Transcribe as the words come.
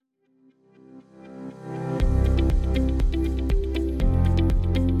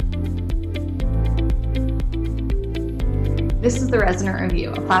This is the Resident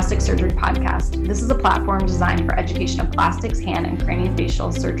Review, a plastic surgery podcast. This is a platform designed for education of plastics, hand, and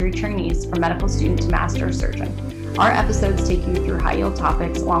craniofacial surgery trainees from medical student to master surgeon. Our episodes take you through high-yield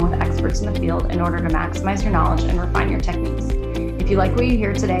topics along with experts in the field in order to maximize your knowledge and refine your techniques. If you like what you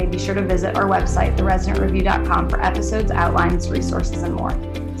hear today, be sure to visit our website, theresidentreview.com, for episodes, outlines, resources, and more.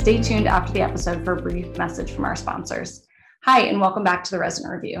 Stay tuned after the episode for a brief message from our sponsors. Hi, and welcome back to the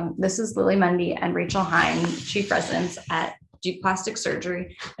Resident Review. This is Lily Mundy and Rachel Hine, Chief Residents at Duke Plastic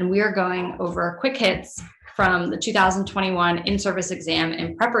Surgery, and we are going over quick hits from the 2021 in-service exam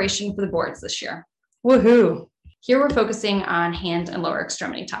in preparation for the boards this year. Woohoo! Here we're focusing on hand and lower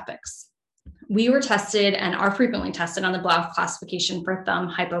extremity topics. We were tested and are frequently tested on the Blau classification for thumb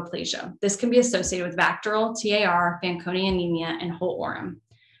hypoplasia. This can be associated with Bacterial, TAR, Fanconi anemia, and Holt Oram.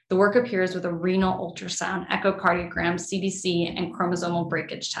 The work appears with a renal ultrasound, echocardiogram, CBC, and chromosomal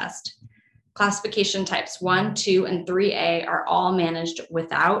breakage test. Classification types 1, 2, and 3A are all managed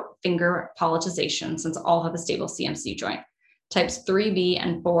without finger polletization since all have a stable CMC joint. Types 3B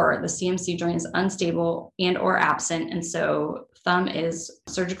and 4, the CMC joint is unstable and or absent, and so thumb is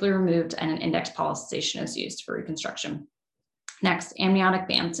surgically removed and an index polletization is used for reconstruction. Next, amniotic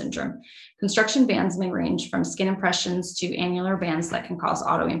band syndrome. Construction bands may range from skin impressions to annular bands that can cause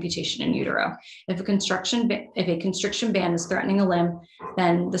autoamputation in utero. If a constriction band is threatening a limb,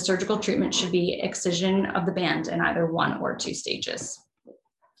 then the surgical treatment should be excision of the band in either 1 or 2 stages.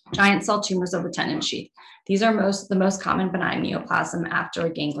 Giant cell tumors of the tendon sheath. These are the most common benign neoplasm after a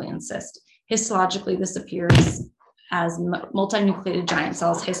ganglion cyst. Histologically, this appears as multinucleated giant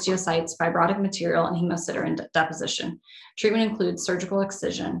cells, histiocytes, fibrotic material, and hemocyte deposition. Treatment includes surgical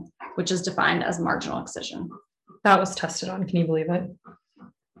excision, which is defined as marginal excision. That was tested on. Can you believe it?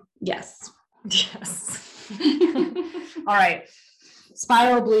 Yes. Yes. All right.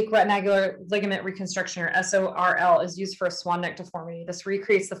 Spinal oblique retinacular ligament reconstruction, or SORL, is used for a swan neck deformity. This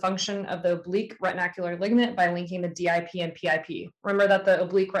recreates the function of the oblique retinacular ligament by linking the DIP and PIP. Remember that the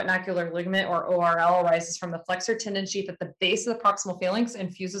oblique retinacular ligament, or ORL, arises from the flexor tendon sheath at the base of the proximal phalanx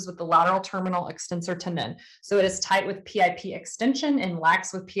and fuses with the lateral terminal extensor tendon. So it is tight with PIP extension and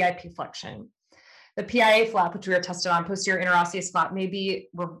lax with PIP flexion. The PIA flap, which we are tested on, posterior interosseous flap, may be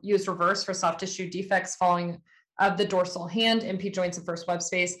used reverse for soft tissue defects following of the dorsal hand, MP joints, and first web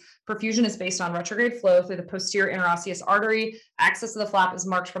space. Perfusion is based on retrograde flow through the posterior interosseous artery. Access to the flap is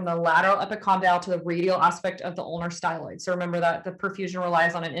marked from the lateral epicondyle to the radial aspect of the ulnar styloid. So remember that the perfusion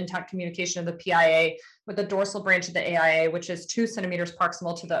relies on an intact communication of the PIA with the dorsal branch of the AIA, which is 2 centimeters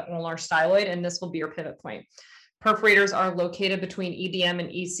proximal to the ulnar styloid, and this will be your pivot point. Perforators are located between EDM and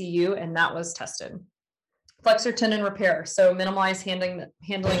ECU, and that was tested. Flexor tendon repair, so minimize handling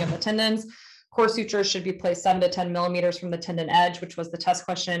of the tendons. Core sutures should be placed 7 to 10 millimeters from the tendon edge, which was the test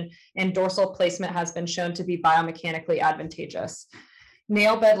question, and dorsal placement has been shown to be biomechanically advantageous.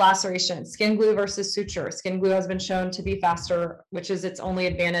 Nail bed laceration, skin glue versus suture. Skin glue has been shown to be faster, which is its only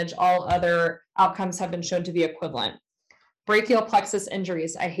advantage. All other outcomes have been shown to be equivalent. Brachial plexus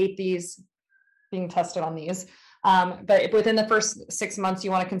injuries. I hate these being tested on these. But within the first 6 months,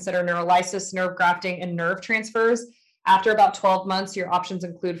 you want to consider neurolysis, nerve grafting, and nerve transfers. After about 12 months, your options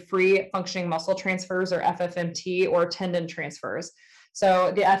include free functioning muscle transfers, or FFMT, or tendon transfers.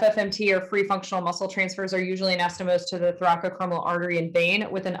 So the FFMT, or free functional muscle transfers, are usually anastomosed to the thoracochromal artery and vein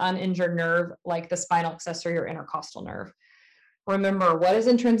with an uninjured nerve like the spinal accessory or intercostal nerve. Remember, what is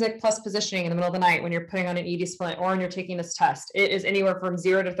intrinsic plus positioning in the middle of the night when you're putting on an ED splint or when you're taking this test? It is anywhere from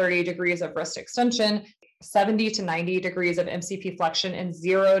 0 to 30 degrees of wrist extension, 70 to 90 degrees of MCP flexion, and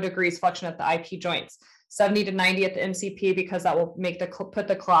 0 degrees flexion at the IP joints. 70 to 90 at the MCP because that will put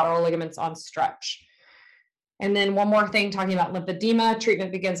the collateral ligaments on stretch. And then one more thing, talking about lymphedema,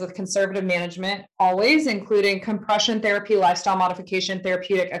 treatment begins with conservative management, always including compression therapy, lifestyle modification,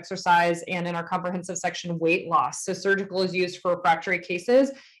 therapeutic exercise, and in our comprehensive section, weight loss. So surgical is used for refractory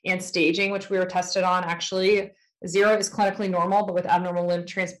cases, and staging, which we were tested on actually. 0 is clinically normal, but with abnormal lymph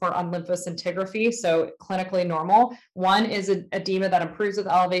transport on lymphoscintigraphy, so clinically normal. 1 is edema that improves with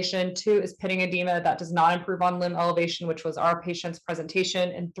elevation. 2 is pitting edema that does not improve on limb elevation, which was our patient's presentation.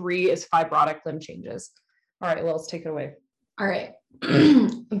 And 3 is fibrotic limb changes. All right, let's take it away. All right.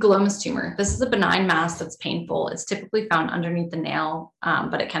 Glomus tumor. This is a benign mass that's painful. It's typically found underneath the nail,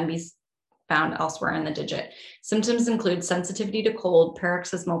 but it can be found elsewhere in the digit. Symptoms include sensitivity to cold,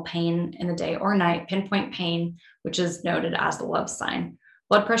 paroxysmal pain in the day or night, pinpoint pain, which is noted as the love sign.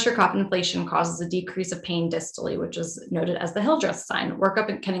 Blood pressure cuff inflation causes a decrease of pain distally, which is noted as the Hildreth sign.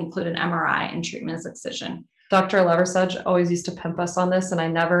 Workup can include an MRI, and treatment is excision. Dr. Leversage always used to pimp us on this, and I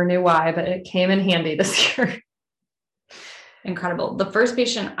never knew why, but it came in handy this year. Incredible. The first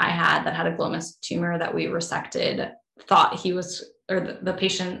patient I had that had a glomus tumor that we resected thought he was, or the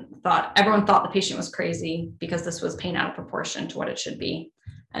patient thought, everyone thought the patient was crazy because this was pain out of proportion to what it should be.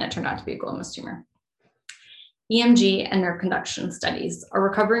 And it turned out to be a glomus tumor. EMG and nerve conduction studies. A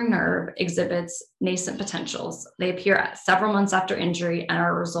recovering nerve exhibits nascent potentials. They appear at several months after injury and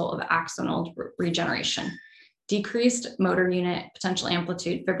are a result of axonal regeneration. Decreased motor unit potential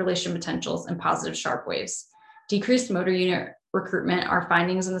amplitude, fibrillation potentials, and positive sharp waves. Decreased motor unit recruitment are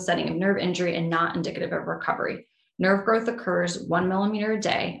findings in the setting of nerve injury and not indicative of recovery. Nerve growth occurs 1 millimeter a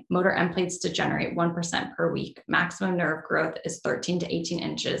day. Motor end plates degenerate 1% per week. Maximum nerve growth is 13 to 18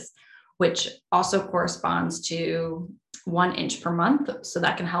 inches, which also corresponds to 1 inch per month. So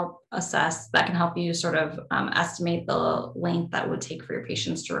that can help you sort of estimate the length that would take for your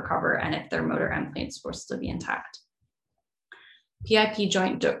patients to recover and if their motor end plates were still be intact. PIP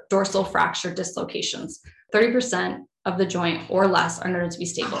joint dorsal fracture dislocations. 30% of the joint or less are noted to be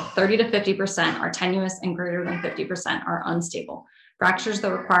stable. 30 to 50% are tenuous and greater than 50% are unstable. Fractures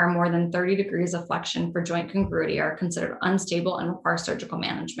that require more than 30 degrees of flexion for joint congruity are considered unstable and require surgical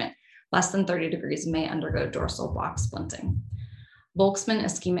management. Less than 30 degrees may undergo dorsal block splinting. Volkmann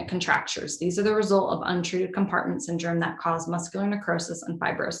ischemic contractures. These are the result of untreated compartment syndrome that cause muscular necrosis and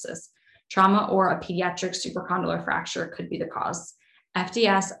fibrosis. Trauma or a pediatric supracondylar fracture could be the cause.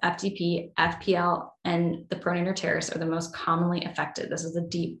 FDS, FTP, FPL, and the pronator teres are the most commonly affected. This is a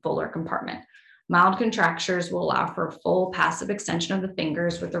deep volar compartment. Mild contractures will allow for full passive extension of the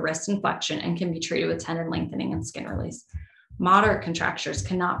fingers with the wrist inflection and can be treated with tendon lengthening and skin release. Moderate contractures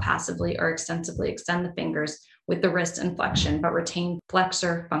cannot passively or extensively extend the fingers with the wrist inflection, but retain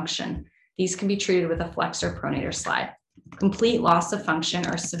flexor function. These can be treated with a flexor pronator slide. Complete loss of function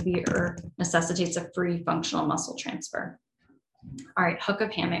or severe necessitates a free functional muscle transfer. All right, hook of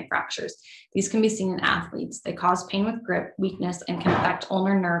hamate fractures. These can be seen in athletes. They cause pain with grip, weakness, and can affect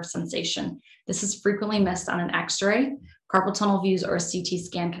ulnar nerve sensation. This is frequently missed on an X-ray. Carpal tunnel views or a CT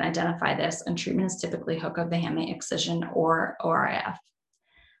scan can identify this, and treatment is typically hook of the hamate excision or ORIF.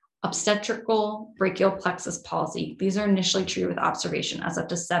 Obstetrical brachial plexus palsy. These are initially treated with observation, as up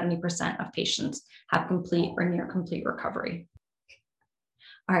to 70% of patients have complete or near complete recovery.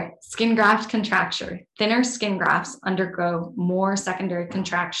 All right, skin graft contracture. Thinner skin grafts undergo more secondary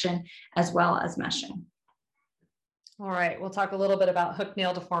contraction as well as meshing. All right, we'll talk a little bit about hook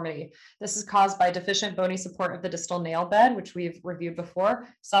nail deformity. This is caused by deficient bony support of the distal nail bed, which we've reviewed before,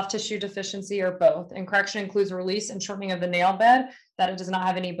 soft tissue deficiency, or both. And correction includes release and shortening of the nail bed, that it does not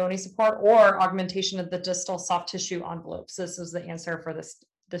have any bony support, or augmentation of the distal soft tissue envelope. So this is the answer for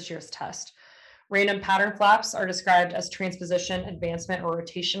this year's test. Random pattern flaps are described as transposition, advancement, or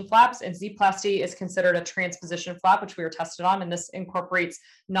rotation flaps, and Z-plasty is considered a transposition flap, which we were tested on, and this incorporates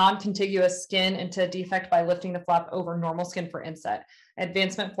non-contiguous skin into a defect by lifting the flap over normal skin for inset.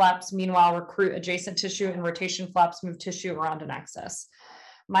 Advancement flaps, meanwhile, recruit adjacent tissue, and rotation flaps move tissue around an axis.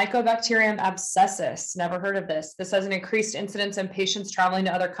 Mycobacterium abscessus, never heard of this. This has an increased incidence in patients traveling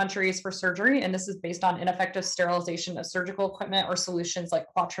to other countries for surgery, and this is based on ineffective sterilization of surgical equipment or solutions like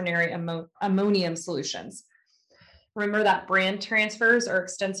quaternary ammonium solutions. Remember that brand transfers or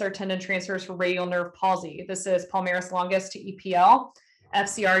extensor tendon transfers for radial nerve palsy. This is palmaris longus to EPL,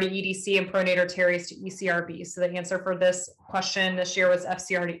 FCR to EDC, and pronator teres to ECRB. So the answer for this question this year was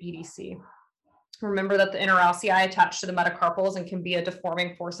FCR to EDC. Remember that the interossei attach to the metacarpals and can be a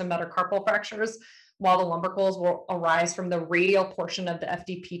deforming force in metacarpal fractures, while the lumbricals will arise from the radial portion of the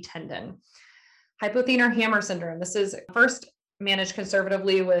FDP tendon. Hypothenar hammer syndrome. This is first managed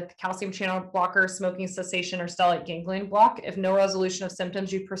conservatively with calcium channel blocker, smoking cessation, or stellate ganglion block. If no resolution of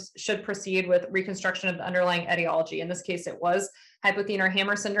symptoms, you should proceed with reconstruction of the underlying etiology. In this case, it was hypothenar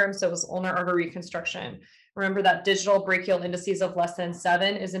hammer syndrome, so it was ulnar artery reconstruction. Remember that digital brachial indices of less than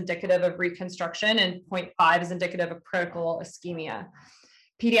 7 is indicative of reconstruction, and 0.5 is indicative of critical ischemia.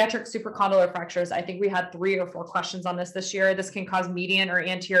 Pediatric supracondylar fractures. I think we had 3 or 4 questions on this year. This can cause median or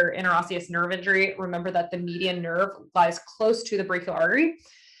anterior interosseous nerve injury. Remember that the median nerve lies close to the brachial artery.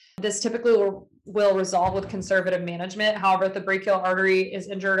 This typically will resolve with conservative management. However, if the brachial artery is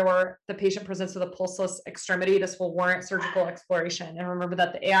injured or the patient presents with a pulseless extremity, this will warrant surgical exploration. And remember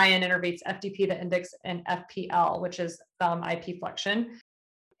that the AIN innervates FDP, the index, and FPL, which is thumb IP flexion.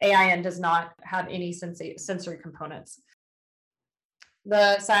 AIN does not have any sensory components.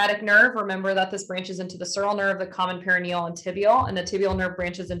 The sciatic nerve, remember that this branches into the sural nerve, the common perineal, and tibial, and the tibial nerve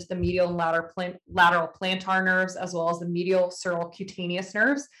branches into the medial and lateral plantar nerves, as well as the medial sural cutaneous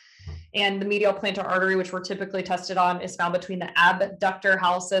nerves. And the medial plantar artery, which we're typically tested on, is found between the abductor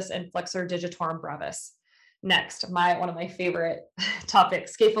hallucis and flexor digitorum brevis. Next, one of my favorite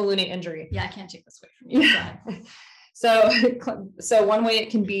topics, scapholunate injury. Yeah, I can't take this away from you. Yeah. So one way it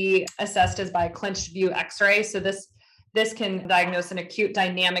can be assessed is by clenched view X-ray. So this This can diagnose an acute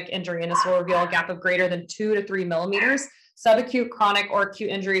dynamic injury, and this will reveal a gap of greater than 2 to 3 millimeters. Subacute, chronic, or acute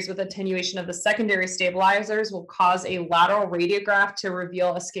injuries with attenuation of the secondary stabilizers will cause a lateral radiograph to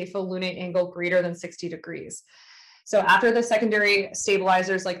reveal a scapholunate angle greater than 60 degrees. So after the secondary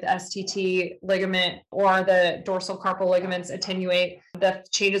stabilizers like the STT ligament or the dorsal carpal ligaments attenuate, the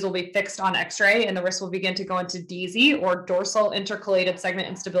changes will be fixed on X-ray, and the wrist will begin to go into DZ, or dorsal intercalated segment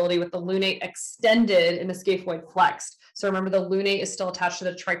instability, with the lunate extended and the scaphoid flexed. So remember, the lunate is still attached to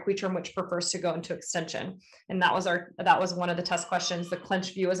the triquetrum, which prefers to go into extension. And that was one of the test questions. The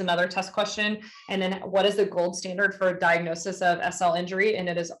clench view is another test question. And then what is the gold standard for diagnosis of SL injury? And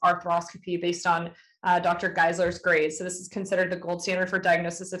it is arthroscopy based on Dr. Geisler's grades. So this is considered the gold standard for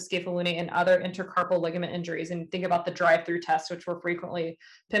diagnosis of scapholunate and other intercarpal ligament injuries. And think about the drive-through test, which we're frequently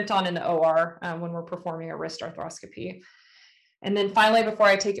pimped on in the OR when we're performing a wrist arthroscopy. And then finally, before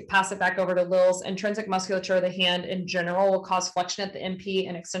I pass it back over to Lils, intrinsic musculature of the hand in general will cause flexion at the MP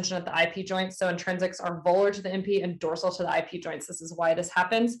and extension at the IP joints. So intrinsics are volar to the MP and dorsal to the IP joints. This is why this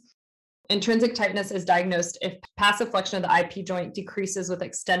happens. Intrinsic tightness is diagnosed if passive flexion of the IP joint decreases with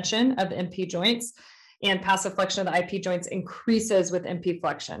extension of the MP joints, and passive flexion of the IP joints increases with MP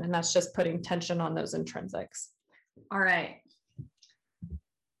flexion. And that's just putting tension on those intrinsics. All right.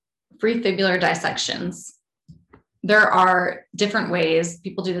 Free fibular dissections. There are different ways,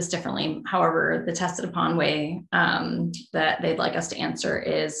 people do this differently. However, the tested upon way that they'd like us to answer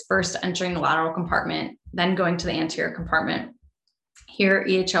is first entering the lateral compartment, then going to the anterior compartment. Here,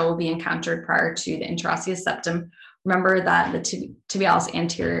 EHL will be encountered prior to the interosseous septum. Remember that the tibialis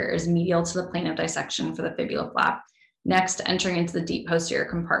anterior is medial to the plane of dissection for the fibula flap. Next, entering into the deep posterior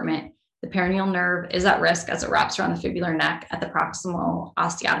compartment. The perineal nerve is at risk as it wraps around the fibular neck at the proximal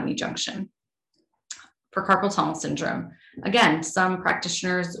osteotomy junction. For carpal tunnel syndrome, again, some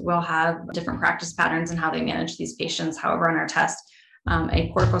practitioners will have different practice patterns in how they manage these patients. However, on our test,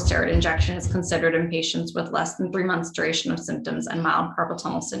 a corticosteroid injection is considered in patients with less than 3 months duration of symptoms and mild carpal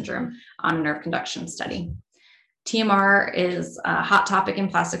tunnel syndrome on a nerve conduction study. TMR is a hot topic in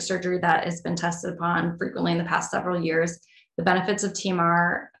plastic surgery that has been tested upon frequently in the past several years. The benefits of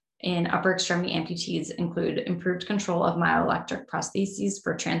TMR in upper extremity amputees include improved control of myoelectric prostheses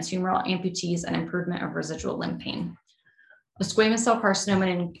for transhumeral amputees and improvement of residual limb pain. A squamous cell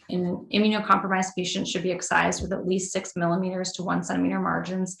carcinoma in immunocompromised patients should be excised with at least 6 millimeters to 1 centimeter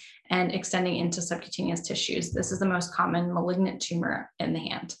margins and extending into subcutaneous tissues. This is the most common malignant tumor in the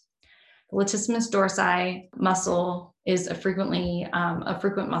hand. The latissimus dorsi muscle is a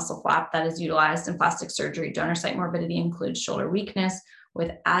frequent muscle flap that is utilized in plastic surgery. Donor site morbidity includes shoulder weakness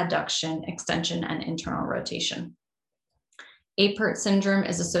with adduction, extension, and internal rotation. Apert syndrome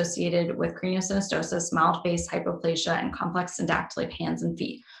is associated with craniosynostosis, mild face hypoplasia, and complex syndactyly of hands and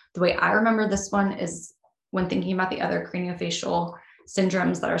feet. The way I remember this one is when thinking about the other craniofacial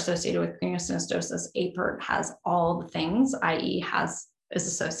syndromes that are associated with craniosynostosis, Apert has all the things, i.e. is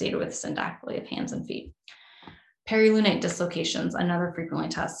associated with syndactyly of hands and feet. Perilunate dislocations, another frequently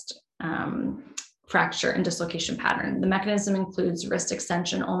tested fracture and dislocation pattern. The mechanism includes wrist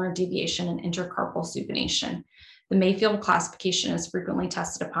extension, ulnar deviation, and intercarpal supination. The Mayfield classification is frequently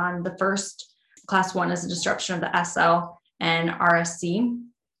tested upon. The first, class 1, is a disruption of the SL and RSC.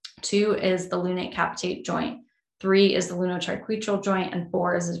 2 is the lunate capitate joint. 3 is the lunotriquetral joint, and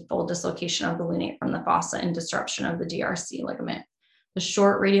 4 is a full dislocation of the lunate from the fossa and disruption of the DRC ligament. The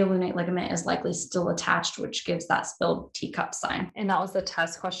short radiolunate ligament is likely still attached, which gives that spilled teacup sign. And that was the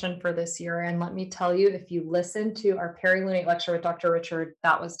test question for this year. And let me tell you, if you listened to our perilunate lecture with Dr. Richard,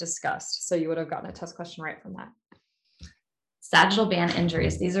 that was discussed. So you would have gotten a test question right from that. Sagittal band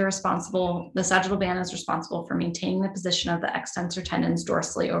injuries. The sagittal band is responsible for maintaining the position of the extensor tendons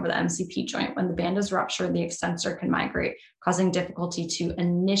dorsally over the MCP joint. When the band is ruptured, the extensor can migrate, causing difficulty to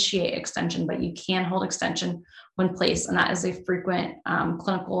initiate extension, but you can hold extension when placed. And that is a frequent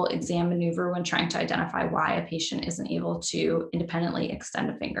clinical exam maneuver when trying to identify why a patient isn't able to independently extend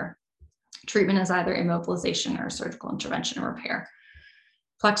a finger. Treatment is either immobilization or surgical intervention and repair.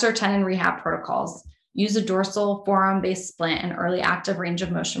 Flexor tendon rehab protocols. Use a dorsal forearm-based splint and early active range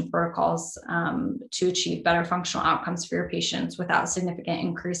of motion protocols to achieve better functional outcomes for your patients without significant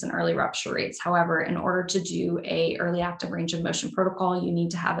increase in early rupture rates. However, in order to do a early active range of motion protocol, you need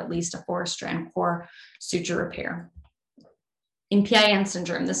to have at least a 4-strand core suture repair. In PIN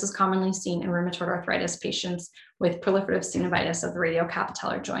syndrome, this is commonly seen in rheumatoid arthritis patients with proliferative synovitis of the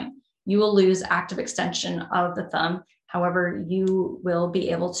radiocapitellar joint. You will lose active extension of the thumb. However, you will be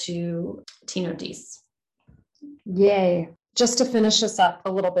able to tenodese. Yay. Just to finish this up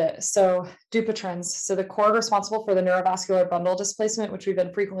a little bit, so Dupuytren's. So the cord responsible for the neurovascular bundle displacement, which we've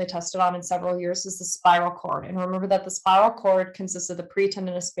been frequently tested on in several years, is the spiral cord. And remember that the spiral cord consists of the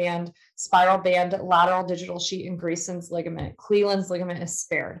pretendinous band, spiral band, lateral digital sheet, and Grayson's ligament. Cleland's ligament is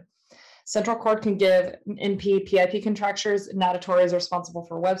spared. Central cord can give NP, PIP contractures. Natatory is responsible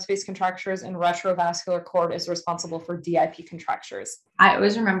for web space contractures, and retrovascular cord is responsible for DIP contractures. I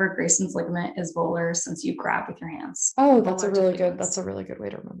always remember Grayson's ligament is volar since you grab with your hands. Oh, that's a really good way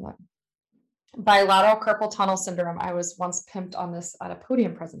to remember that. Bilateral carpal tunnel syndrome. I was once pimped on this at a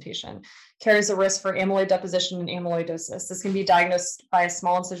podium presentation. Carries a risk for amyloid deposition and amyloidosis. This can be diagnosed by a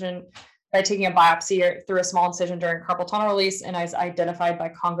small incision, by taking a biopsy through a small incision during carpal tunnel release, and is identified by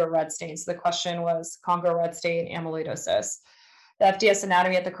Congo red stain. So the question was Congo red stain, amyloidosis. The FDS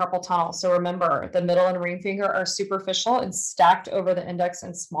anatomy at the carpal tunnel. So remember, the middle and ring finger are superficial and stacked over the index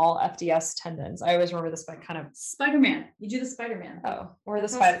and small FDS tendons. I always remember this by kind of Spider-Man. You do the Spider-Man. Oh, or the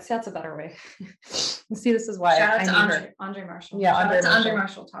spider. See, that's a better way. See, this is why Shout out to Andre Marshall. Yeah, Andre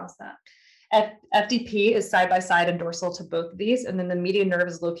Marshall taught us that. FDP is side by side and dorsal to both of these, and then the median nerve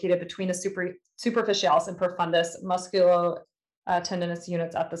is located between the superficialis and profundus musculotendinous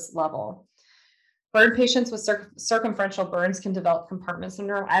units at this level. Burn patients with circumferential burns can develop compartment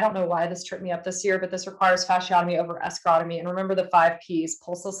syndrome. I don't know why this tripped me up this year, but this requires fasciotomy over escrotomy. And remember the 5 Ps: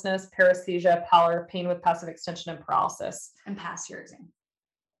 pulselessness, paresthesia, pallor, pain with passive extension, and paralysis. And pass your exam.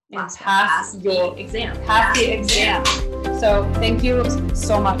 Pass the exam. So thank you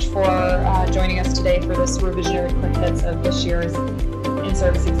so much for joining us today for this revisionary quick hits of this year's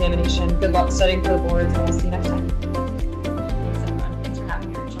in-service examination. Good luck studying for the boards, and we'll see you next time. Thanks for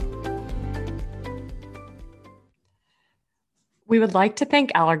having me, Rachel. We would like to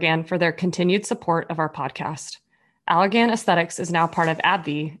thank Allergan for their continued support of our podcast. Allergan Aesthetics is now part of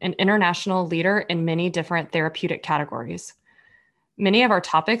AbbVie, an international leader in many different therapeutic categories. Many of our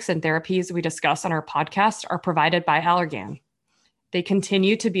topics and therapies we discuss on our podcast are provided by Allergan. They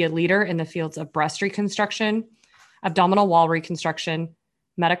continue to be a leader in the fields of breast reconstruction, abdominal wall reconstruction,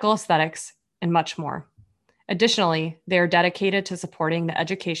 medical aesthetics, and much more. Additionally, they are dedicated to supporting the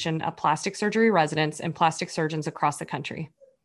education of plastic surgery residents and plastic surgeons across the country.